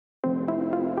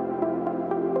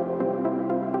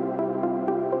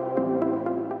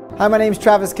Hi, my name is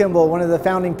Travis Kimball, one of the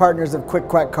founding partners of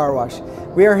Quack Car Wash.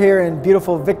 We are here in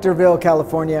beautiful Victorville,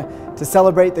 California to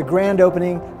celebrate the grand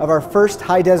opening of our first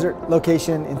high desert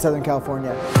location in Southern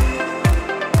California.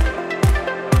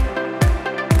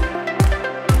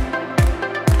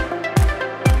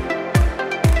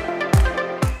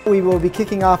 We will be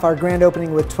kicking off our grand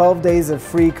opening with 12 days of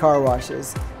free car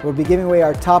washes. We'll be giving away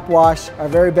our top wash, our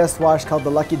very best wash called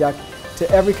the Lucky Duck, to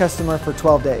every customer for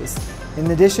 12 days. In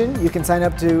addition, you can sign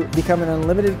up to become an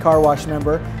unlimited car wash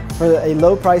member for a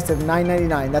low price of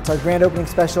 $9.99. That's our grand opening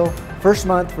special, first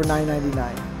month for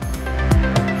 $9.99.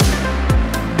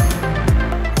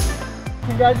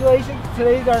 Congratulations,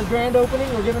 today's our grand opening.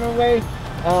 We're giving away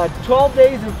 12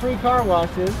 days of free car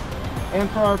washes. And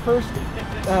for our first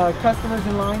customers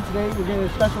in line today, we're getting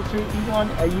a special treat, each one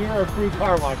a year of free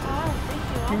car washes. Oh, thank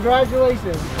you.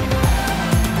 Congratulations.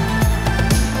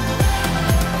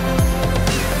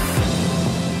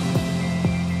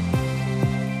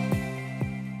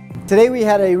 Today we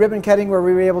had a ribbon cutting where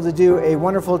we were able to do a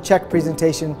wonderful check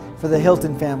presentation for the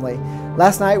Hilton family.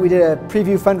 Last night we did a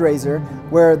preview fundraiser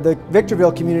where the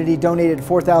Victorville community donated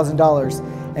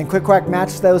 $4,000 and Quack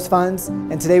matched those funds,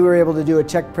 and today we were able to do a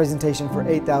check presentation for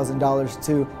 $8,000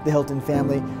 to the Hilton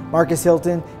family. Marcus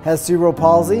Hilton has cerebral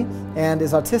palsy and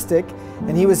is autistic,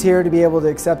 and he was here to be able to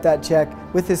accept that check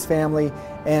with his family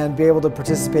and be able to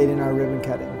participate in our ribbon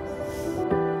cutting.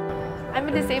 I'm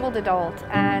a disabled adult,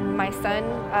 and my son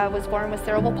was born with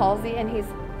cerebral palsy, and he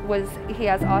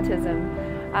has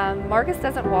autism. Marcus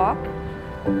doesn't walk.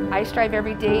 I strive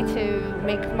every day to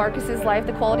make Marcus's life,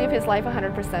 the quality of his life,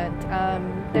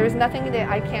 100%. There's nothing that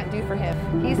I can't do for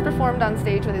him. He's performed on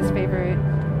stage with his favorite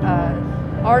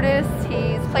artists.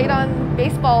 He's played on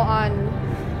baseball on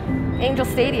Angel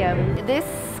Stadium. This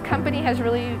company has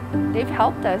really, they've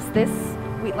helped us.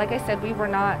 Like I said, we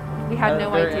had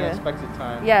no idea. Very unexpected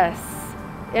time. Yes.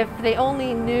 If they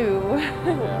only knew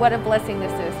what a blessing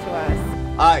this is to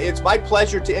us. It's my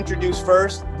pleasure to introduce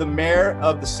first the mayor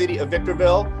of the city of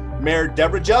Victorville, Mayor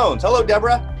Deborah Jones. Hello,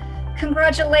 Deborah.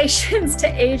 Congratulations to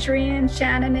Adrian,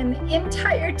 Shannon, and the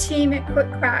entire team at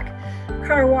Quack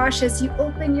Car Wash as you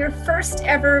open your first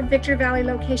ever Victor Valley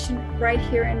location right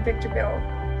here in Victorville.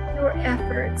 Your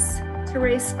efforts to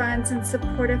raise funds in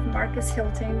support of Marcus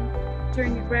Hilton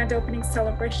during the grand opening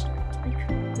celebration are to be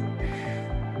commended.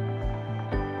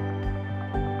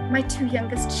 My two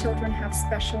youngest children have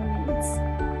special needs,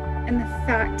 and the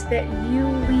fact that you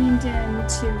leaned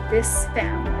into this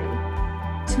family,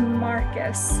 to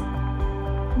Marcus,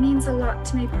 means a lot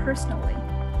to me personally,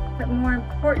 but more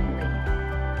importantly,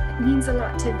 it means a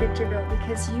lot to Victorville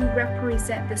because you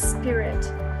represent the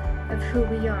spirit of who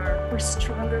we are. We're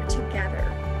stronger together,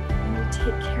 and we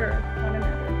take care of one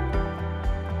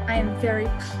another. I am very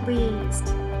pleased,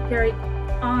 very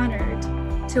honored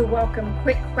to welcome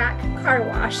Quack Car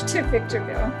Wash to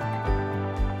Victorville.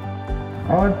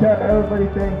 I want to tell everybody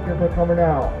thank you for coming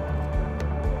out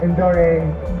and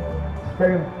donating,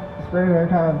 spending their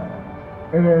time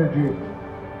and energy.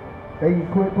 Thank you,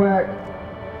 Quack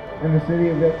and the city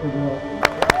of Victorville.